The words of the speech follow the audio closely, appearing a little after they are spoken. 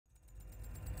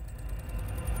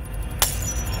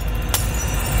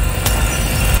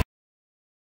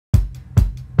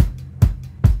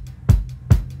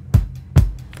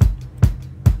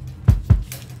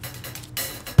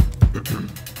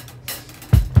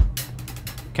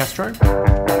Castro.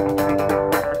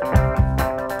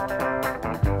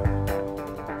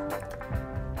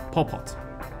 Pol Pot.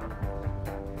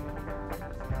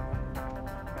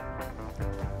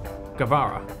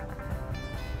 Guevara.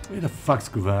 Where the fuck's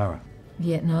Guevara?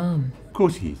 Vietnam. Of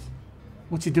course he is.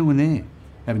 What's he doing there?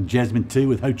 Having jasmine tea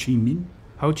with Ho Chi Minh?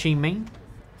 Ho Chi Minh.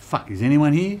 Fuck, is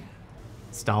anyone here?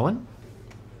 Stalin.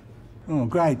 Oh,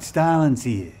 great, Stalin's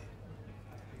here.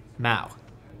 Mao.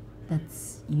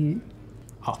 That's you?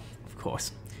 Oh, of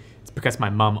course. It's because my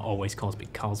mum always calls me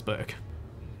Carlsberg.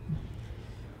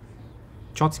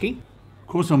 Trotsky. Of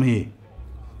course I'm here.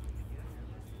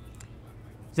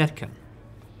 Zetkin.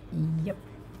 Yep.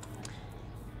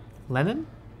 Lenin.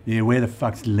 Yeah, where the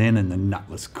fuck's Lenin, the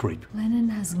nutless creep? Lennon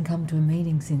hasn't come to a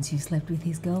meeting since you slept with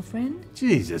his girlfriend?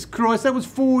 Jesus Christ, that was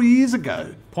 4 years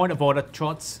ago. Point of order,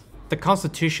 Trots. The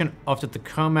Constitution of the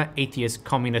Tacoma Atheist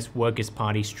Communist Workers'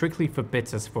 Party strictly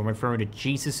forbids us from referring to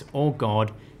Jesus or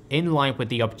God, in line with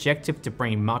the objective to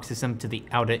bring Marxism to the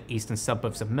outer eastern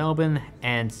suburbs of Melbourne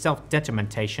and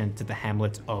self-determination to the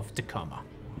hamlet of Tacoma.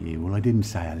 Yeah, well, I didn't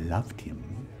say I loved him.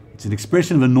 It's an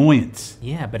expression of annoyance.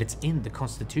 Yeah, but it's in the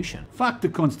Constitution. Fuck the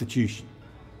Constitution.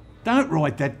 Don't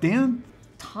write that down.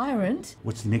 Tyrant?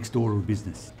 What's the next order of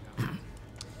business?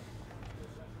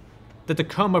 The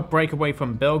Tacoma breakaway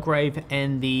from Belgrave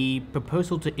and the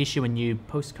proposal to issue a new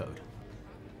postcode.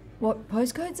 What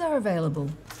postcodes are available?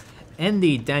 In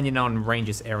the Dandenong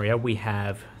Ranges area, we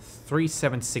have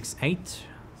 3768,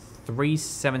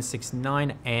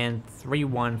 3769, and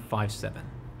 3157.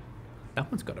 That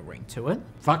one's got a ring to it.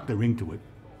 Fuck the ring to it.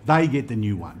 They get the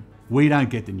new one. We don't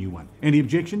get the new one. Any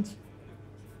objections?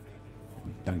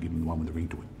 Don't give them the one with the ring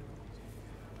to it.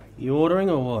 You ordering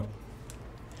or what?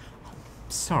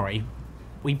 Sorry,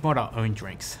 we brought our own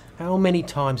drinks. How many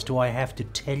times do I have to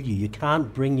tell you you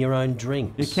can't bring your own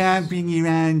drinks? You can't bring your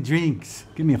own drinks.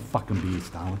 Give me a fucking beer,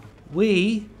 Stalin.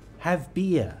 We have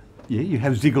beer. Yeah, you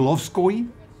have Zigolovskoy?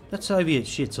 That Soviet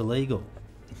shit's illegal.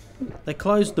 They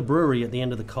closed the brewery at the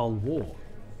end of the Cold War.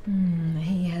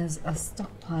 He has a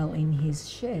stockpile in his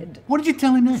shed. What did you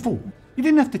tell him that for? You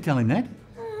didn't have to tell him that.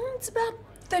 It's about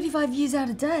 35 years out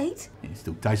of date. It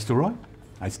still tastes all right.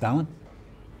 Hey, Stalin?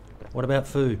 What about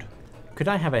food? Could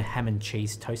I have a ham and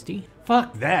cheese toasty?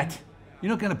 Fuck that. You're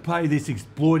not going to pay this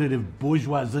exploitative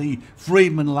bourgeoisie,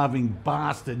 freedman-loving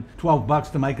bastard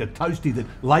 $12 to make a toasty that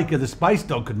Laker the space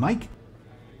dog could make.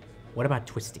 What about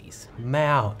twisties?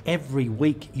 Mao, every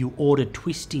week you order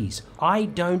twisties. I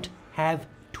don't have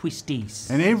twisties.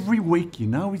 And every week you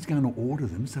know he's going to order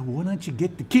them, so why don't you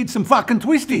get the kid some fucking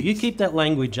twisties? You keep that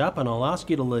language up and I'll ask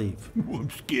you to leave. I'm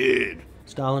scared.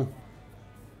 Stalin?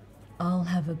 I'll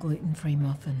have a gluten-free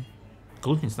muffin.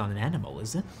 Gluten's not an animal,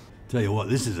 is it? Tell you what,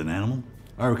 this is an animal.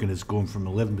 I reckon it's gone from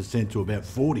 11% to about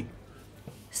 40%.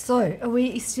 So, are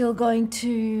we still going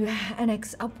to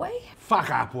annex Upway? Fuck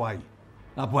Upway.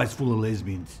 Upway's full of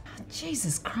lesbians.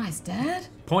 Jesus Christ, Dad.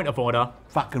 Point of order.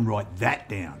 Fucking write that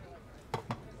down.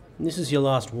 This is your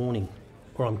last warning,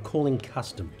 or I'm calling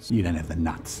customs. You don't have the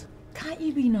nuts. Can't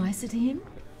you be nicer to him?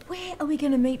 Where are we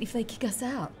going to meet if they kick us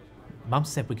out? Mum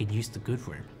said we could use the good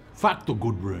room. Fuck the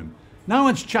good room. No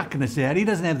one's chucking us out. He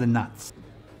doesn't have the nuts.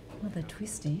 Well, the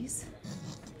twisties.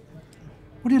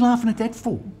 What are you laughing at that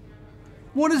for?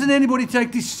 Why doesn't anybody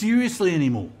take this seriously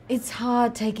anymore? It's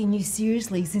hard taking you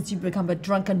seriously since you've become a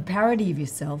drunken parody of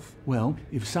yourself. Well,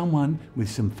 if someone with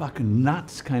some fucking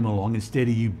nuts came along instead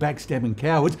of you backstabbing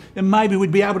cowards, then maybe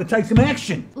we'd be able to take some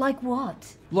action. Like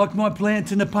what? Like my plan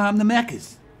to napalm the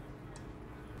Maccas.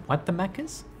 What the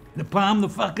Maccas? Napalm the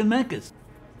fucking Maccas.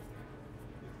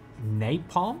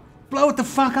 Napalm? Blow it the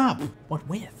fuck up. What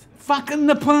with? Fucking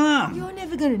napalm. You're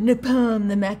never going to napalm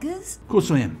the Maccas. Of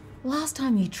course I am. Last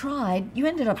time you tried, you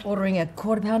ended up ordering a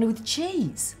quarter pounder with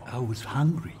cheese. I was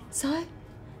hungry. So?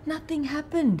 Nothing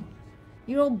happened.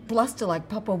 You're all bluster like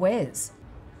Papa Wes.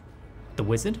 The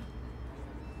wizard?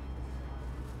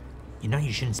 You know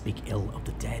you shouldn't speak ill of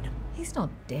the dead. He's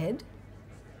not dead.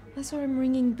 I saw him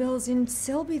ringing bells in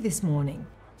Selby this morning.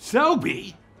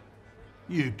 Selby?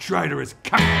 You traitorous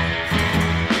cunt.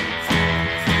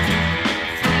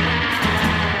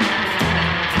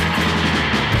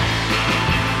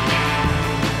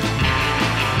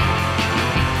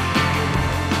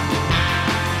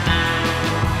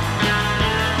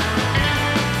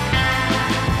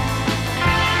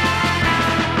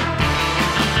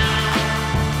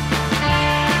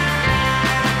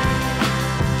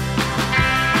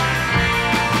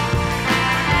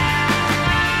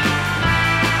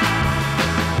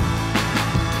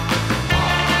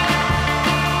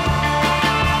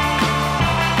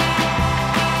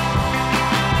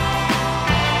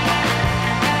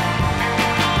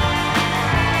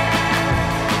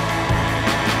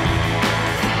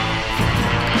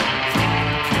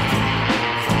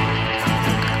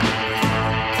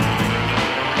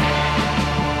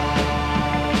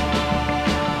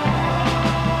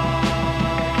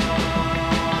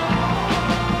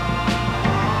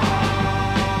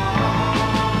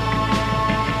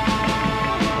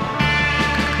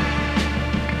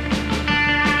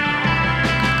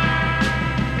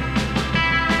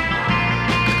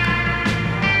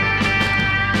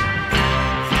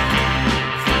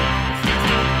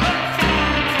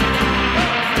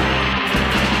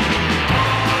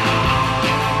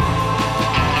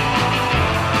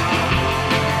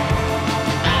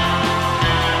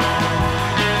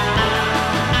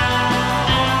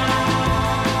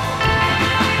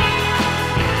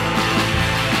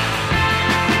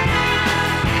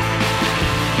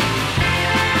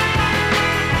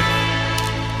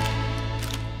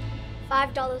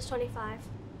 $5.25.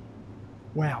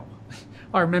 Wow.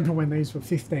 I remember when these were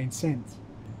 15 cents.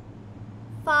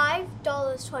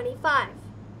 $5.25.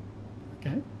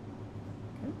 Okay.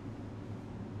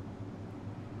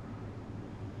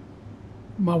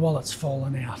 My wallet's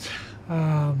fallen out.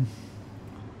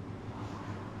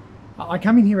 I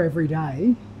come in here every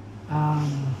day. I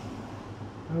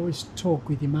always talk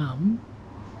with your mum.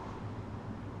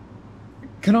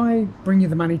 Can I bring you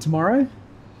the money tomorrow?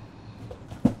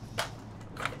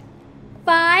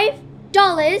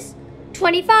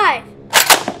 $5.25.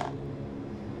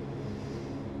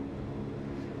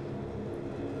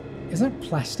 Is that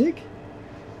plastic?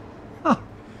 Huh.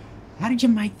 How did you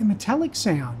make the metallic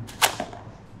sound?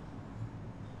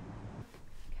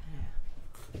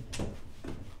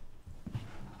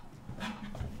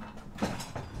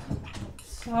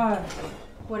 So,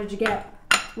 what did you get?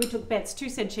 We took bets. 2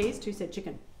 said cheese, 2 said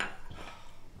chicken.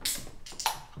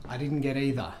 I didn't get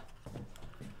either.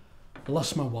 I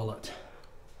lost my wallet.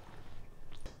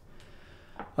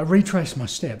 I retraced my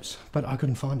steps, but I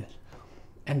couldn't find it.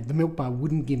 And the milk bar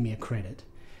wouldn't give me a credit.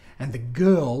 And the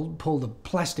girl pulled a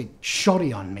plastic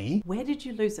shoddy on me. Where did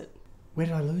you lose it? Where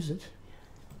did I lose it?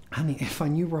 Honey, if I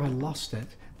knew where I lost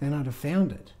it, then I'd have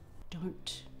found it.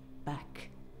 Don't back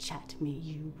chat me,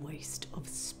 you waste of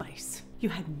space. You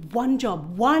had one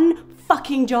job, one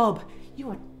fucking job. You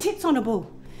are tits on a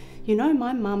bull. You know,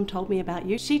 my mum told me about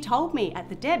you. She told me at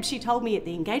the Deb, she told me at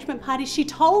the engagement party, she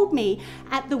told me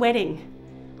at the wedding.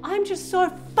 I'm just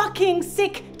so fucking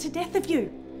sick to death of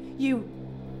you. You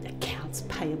accounts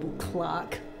payable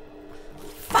clerk.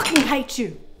 Fucking hate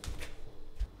you.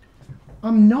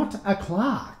 I'm not a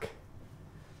clerk.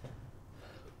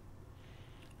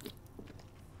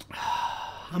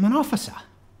 I'm an officer.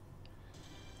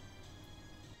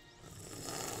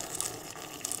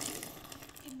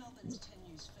 In Melbourne's 10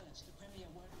 News First, the Premier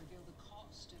won't reveal the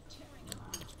cost of tearing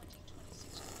up the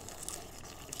 2026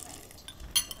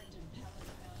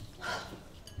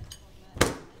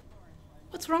 contract.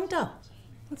 What's wrong, Dal?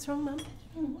 What's wrong, Mum?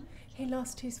 He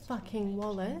lost his fucking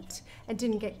wallet and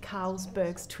didn't get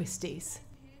Carlsberg's twisties.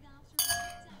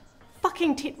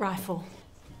 Fucking tit rifle.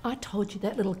 I told you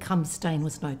that little cum stain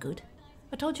was no good.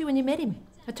 I told you when you met him.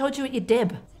 I told you at your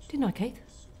Deb. Didn't I, Keith?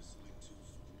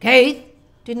 Keith?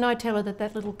 Didn't I tell her that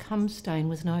that little cum stain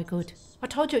was no good? I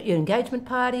told you at your engagement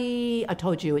party. I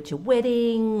told you at your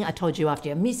wedding. I told you after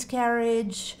your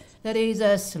miscarriage that he's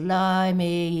a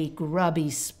slimy, grubby,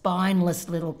 spineless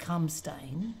little cum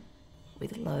stain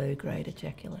with low-grade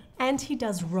ejaculate. And he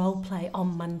does role play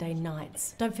on Monday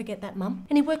nights. Don't forget that, Mum.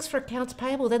 And he works for accounts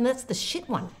payable, then that's the shit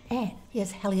one. And he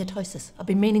has halitosis. I've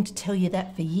been meaning to tell you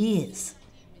that for years.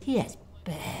 He has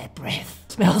bad breath.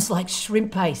 Smells like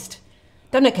shrimp paste.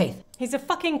 Doesn't it, Keith? He's a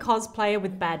fucking cosplayer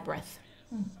with bad breath.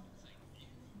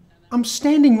 I'm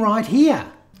standing right here.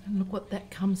 And look what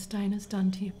that cum stain has done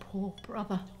to your poor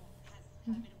brother.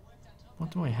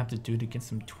 What do I have to do to get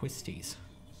some twisties?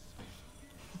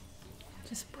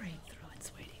 Just breathe through it,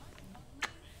 sweetie.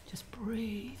 Just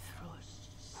breathe through it.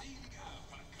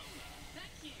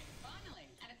 Thank you, finally.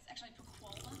 And it's actually for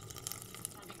Kwok.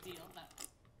 Not a big deal, but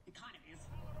it kind of is.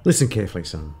 Listen carefully,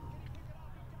 son.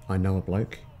 I know a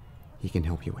bloke. He can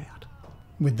help you out.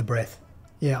 With the breath.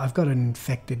 Yeah, I've got an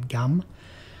infected gum,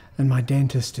 and my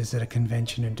dentist is at a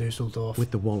convention in Dusseldorf.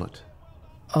 With the wallet.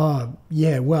 Oh,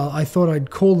 yeah, well, I thought I'd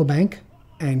call the bank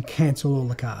and cancel all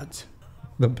the cards.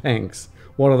 The banks?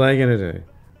 What are they going to do?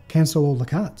 Cancel all the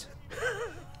cards.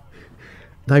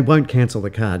 They won't cancel the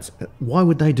cards. Why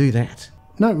would they do that?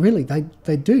 No, really,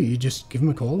 they do. You just give them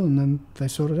a call and then they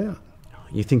sort it out.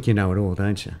 You think you know it all,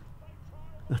 don't you?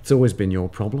 That's always been your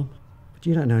problem. But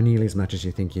you don't know nearly as much as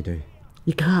you think you do.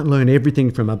 You can't learn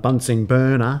everything from a Bunsen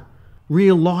burner.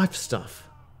 Real life stuff.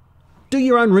 Do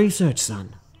your own research,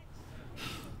 son.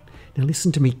 Now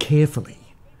listen to me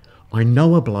carefully. I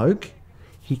know a bloke.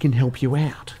 He can help you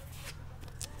out.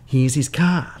 Here's his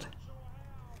card.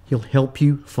 He'll help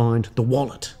you find the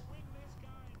wallet.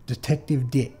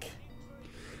 Detective Dick.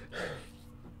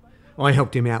 I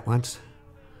helped him out once.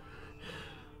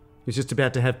 He was just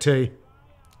about to have tea.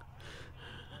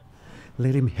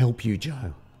 Let him help you,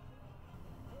 Joe.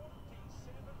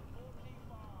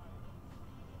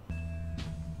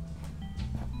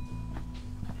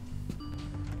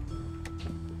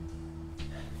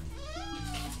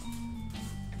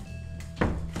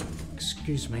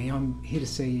 Excuse me, I'm here to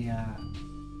see, oh.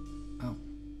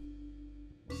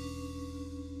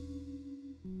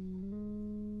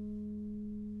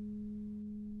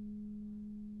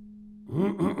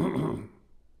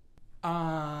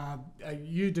 Are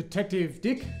you Detective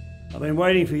Dick? I've been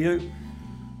waiting for you.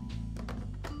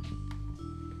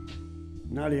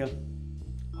 Nadia,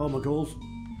 hold my calls.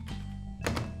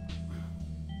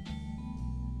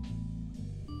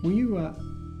 Were you,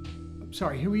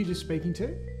 sorry, who were you just speaking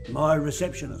to? My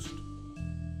receptionist.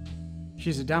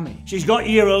 She's a dummy. She's got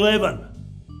year 11.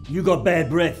 You got bad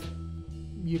breath.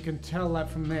 You can tell that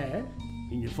from there.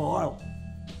 In your file.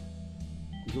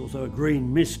 There's also a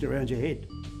green mist around your head.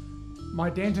 My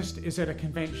dentist is at a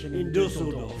convention in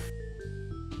Dusseldorf.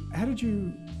 How did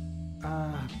you...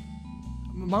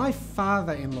 my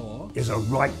father-in-law... Is a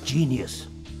right genius.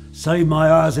 Saved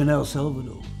my eyes in El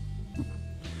Salvador.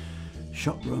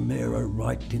 Shot Romero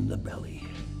right in the belly.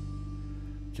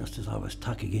 Just as I was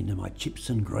tucking into my chips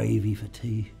and gravy for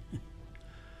tea.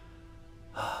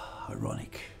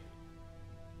 Ironic.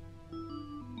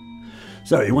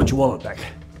 So, you want your wallet back?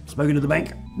 Spoken to the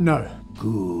bank? No.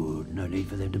 Good. No need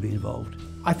for them to be involved.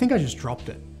 I think I just dropped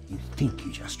it. You think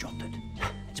you just dropped it?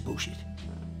 It's bullshit.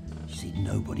 You see,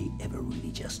 nobody ever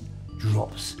really just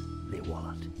drops their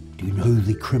wallet. Do you know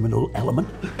the criminal element?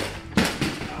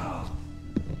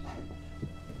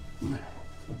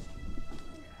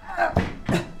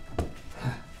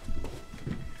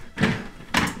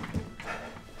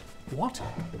 What?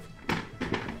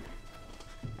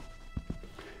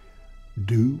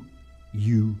 Do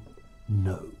you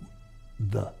know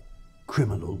the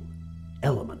criminal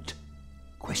element?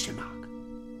 Question mark.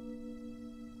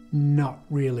 Not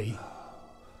really.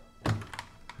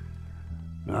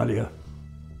 Nadia,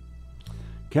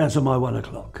 cancel my 1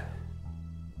 o'clock.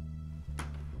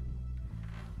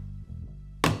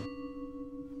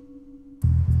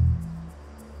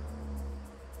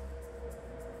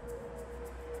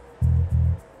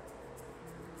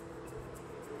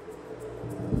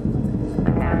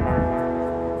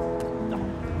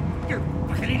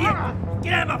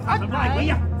 Get out of my fucking way, will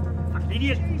you? Fucking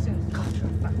idiot.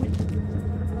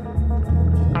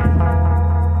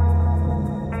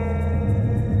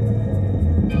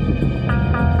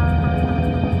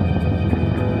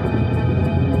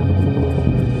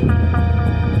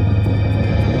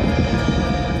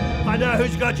 I know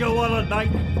who's got your wallet,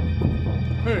 mate.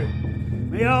 Who?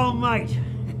 Me old mate.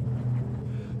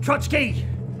 Trotsky.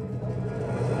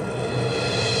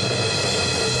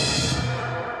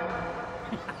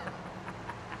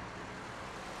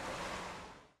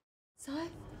 So,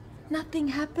 nothing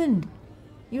happened.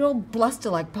 You're all bluster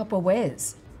like Papa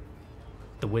Wes.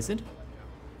 The wizard?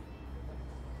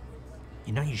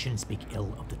 You know you shouldn't speak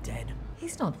ill of the dead.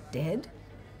 He's not dead.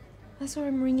 I saw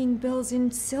him ringing bells in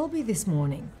Selby this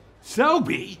morning.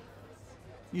 Selby?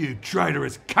 You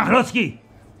traitorous cunt. Trotsky.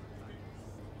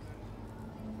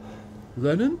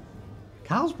 Lennon?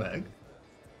 Carlsberg?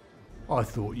 I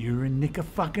thought you were in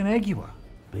Nicker-fucking-Agua.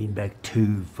 Been back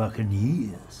 2 fucking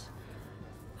years.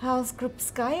 How's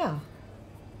Krupskaya?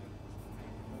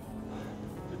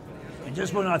 And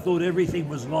just when I thought everything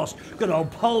was lost, good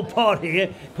old Pol Pot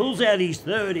here pulls out his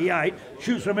 38,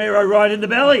 shoots Romero right in the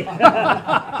belly.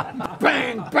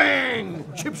 Bang, bang!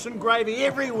 Chips and gravy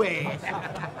everywhere.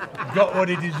 Got what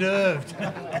he deserved.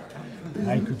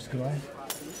 Hey, Krupskaya.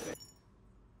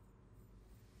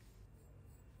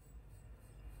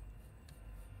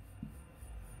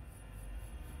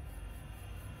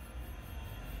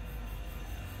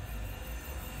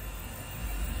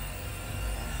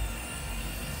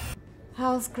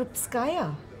 How's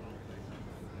Krupskaya?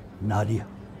 Nadia,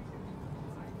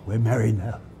 we're married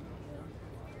now.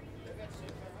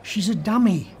 She's a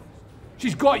dummy.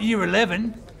 She's got year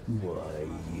 11. Why,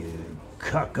 you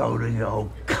cuckolding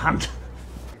old cunt.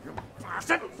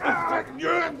 Stop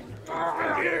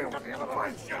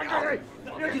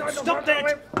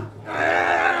that!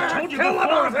 I told you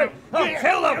before.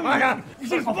 Kill them!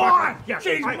 She's mine!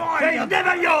 She's mine! She's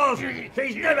never yours!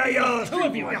 She's never yours! 2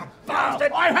 of you, you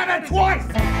bastard! I had her twice!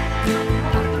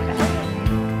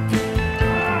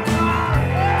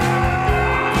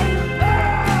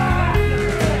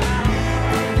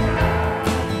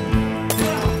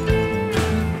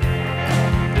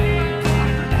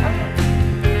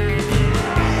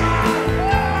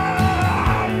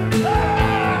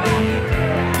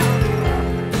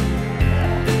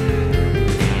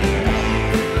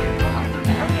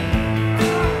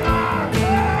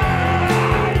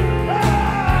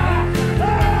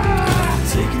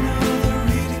 Taking all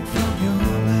the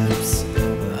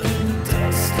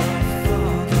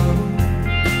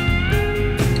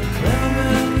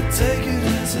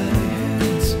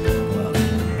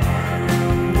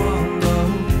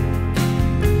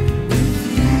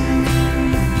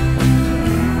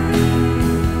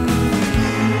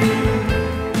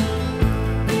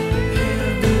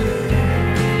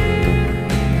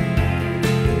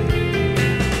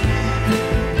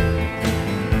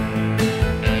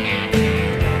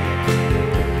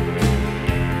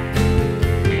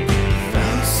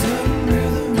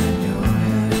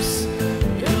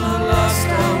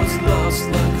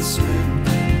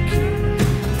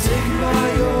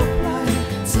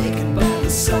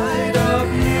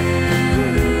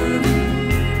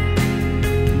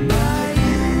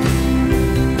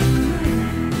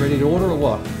to order or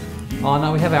what? Oh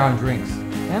no, we have our own drinks.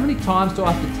 How many times do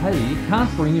I have to tell you you can't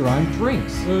bring your own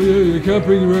drinks? Oh yeah, you can't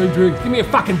bring your own drinks. Give me a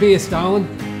fucking beer, Stalin.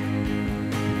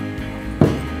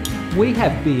 We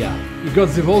have beer. You got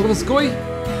Zvolkovskoy?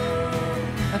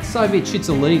 That Soviet shit's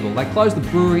illegal. They closed the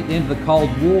brewery at the end of the Cold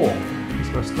War. He's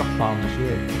got a stockpile in the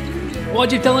shed.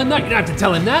 Why'd you tell him that? You don't have to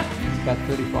tell him that. It's about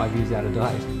 35 years out of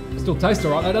date. Still tastes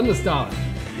alright, though, doesn't it, Stalin?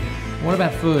 What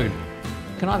about food?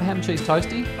 Can I have a ham and cheese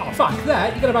toastie? Oh, fuck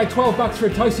that. You gotta pay $12 for a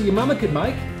toastie your mama could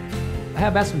make. How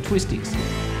about some twisties?